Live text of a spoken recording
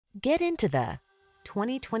Get into the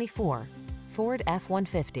 2024 Ford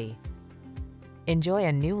F-150. Enjoy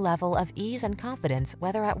a new level of ease and confidence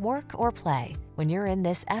whether at work or play when you're in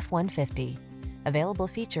this F-150. Available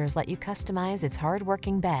features let you customize its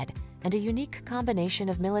hard-working bed, and a unique combination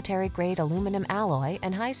of military-grade aluminum alloy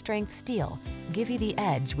and high-strength steel give you the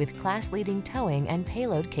edge with class-leading towing and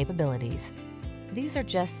payload capabilities. These are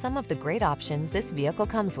just some of the great options this vehicle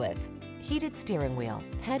comes with: heated steering wheel,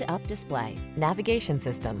 head-up display, navigation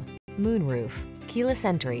system, moonroof, keyless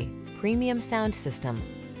entry, premium sound system,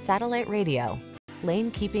 satellite radio,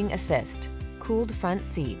 lane keeping assist, cooled front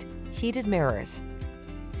seat, heated mirrors.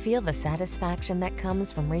 Feel the satisfaction that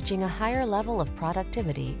comes from reaching a higher level of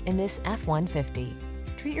productivity in this F-150.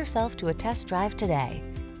 Treat yourself to a test drive today.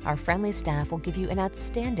 Our friendly staff will give you an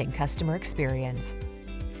outstanding customer experience.